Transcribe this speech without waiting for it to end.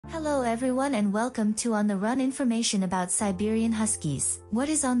Hello everyone and welcome to On the Run information about Siberian Huskies. What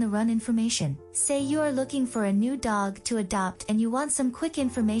is On the Run information? Say you are looking for a new dog to adopt and you want some quick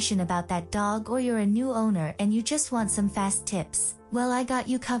information about that dog, or you're a new owner and you just want some fast tips. Well, I got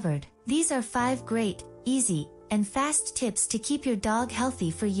you covered. These are 5 great, easy, and fast tips to keep your dog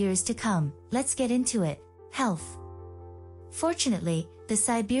healthy for years to come. Let's get into it. Health. Fortunately, the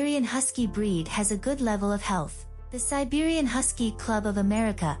Siberian Husky breed has a good level of health. The Siberian Husky Club of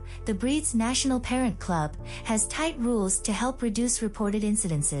America, the breed's national parent club, has tight rules to help reduce reported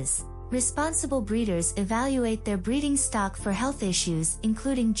incidences. Responsible breeders evaluate their breeding stock for health issues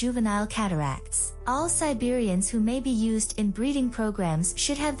including juvenile cataracts. All Siberians who may be used in breeding programs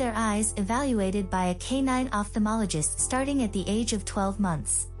should have their eyes evaluated by a canine ophthalmologist starting at the age of 12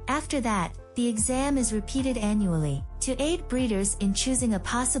 months. After that, the exam is repeated annually. To aid breeders in choosing a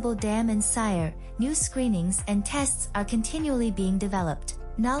possible dam and sire, new screenings and tests are continually being developed.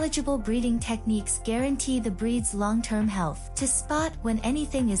 Knowledgeable breeding techniques guarantee the breed's long-term health. To spot when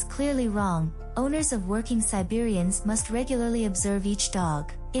anything is clearly wrong, owners of working Siberians must regularly observe each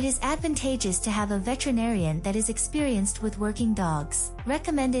dog. It is advantageous to have a veterinarian that is experienced with working dogs.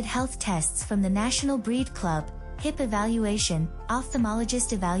 Recommended health tests from the National Breed Club: hip evaluation,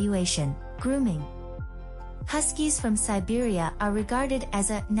 ophthalmologist evaluation. Grooming. Huskies from Siberia are regarded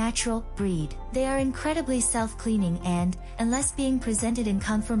as a natural breed. They are incredibly self-cleaning and, unless being presented in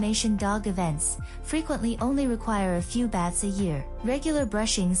conformation dog events, frequently only require a few baths a year. Regular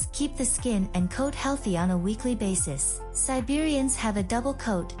brushings keep the skin and coat healthy on a weekly basis. Siberians have a double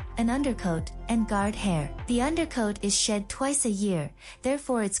coat, an undercoat, and guard hair. The undercoat is shed twice a year,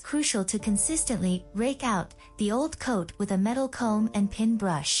 therefore it's crucial to consistently rake out the old coat with a metal comb and pin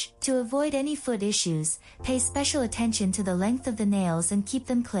brush. To avoid any foot issues, pay special attention to the length of the nails and keep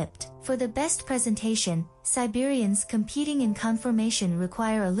them clipped. For the best presentation, Siberians competing in conformation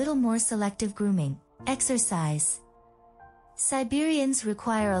require a little more selective grooming. Exercise. Siberians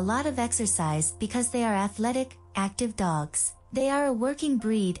require a lot of exercise because they are athletic, active dogs. They are a working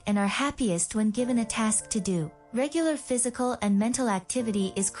breed and are happiest when given a task to do. Regular physical and mental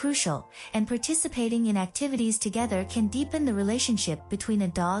activity is crucial, and participating in activities together can deepen the relationship between a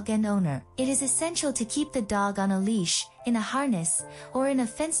dog and owner. It is essential to keep the dog on a leash, in a harness, or in a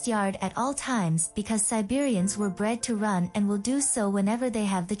fenced yard at all times because Siberians were bred to run and will do so whenever they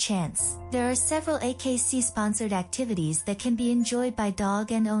have the chance. There are several AKC-sponsored activities that can be enjoyed by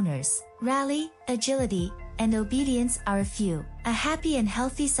dog and owners. Rally, agility, and obedience are a few. A happy and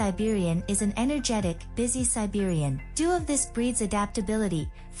healthy Siberian is an energetic, busy Siberian. Due of this breed's adaptability,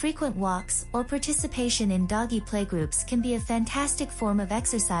 frequent walks or participation in doggy playgroups can be a fantastic form of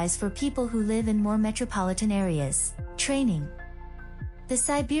exercise for people who live in more metropolitan areas. Training. The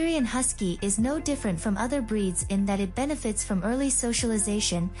Siberian Husky is no different from other breeds in that it benefits from early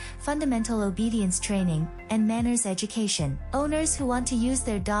socialization, fundamental obedience training, and manners education. Owners who want to use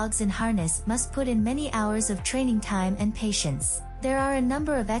their dogs in harness must put in many hours of training time and patience. There are a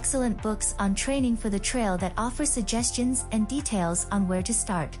number of excellent books on training for the trail that offer suggestions and details on where to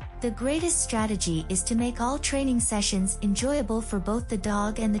start. The greatest strategy is to make all training sessions enjoyable for both the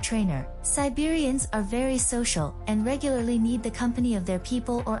dog and the trainer. Siberians are very social and regularly need the company of their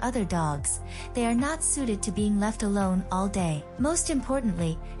people or other dogs. They are not suited to being left alone all day. Most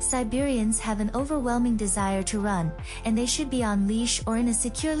importantly, Siberians have an overwhelming desire to run, and they should be on leash or in a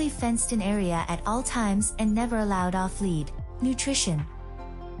securely fenced-in area at all times and never allowed off lead. Nutrition.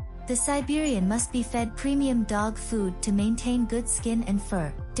 The Siberian must be fed premium dog food to maintain good skin and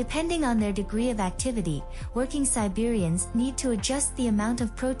fur. Depending on their degree of activity, working Siberians need to adjust the amount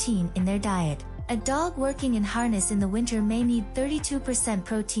of protein in their diet. A dog working in harness in the winter may need 32%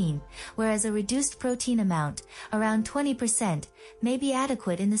 protein, whereas a reduced protein amount, around 20%, may be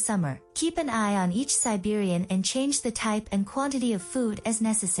adequate in the summer. Keep an eye on each Siberian and change the type and quantity of food as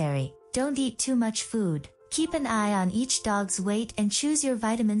necessary. Don't eat too much food. Keep an eye on each dog's weight and choose your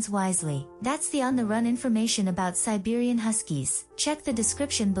vitamins wisely. That's the On the Run information about Siberian Huskies. Check the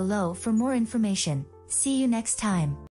description below for more information. See you next time.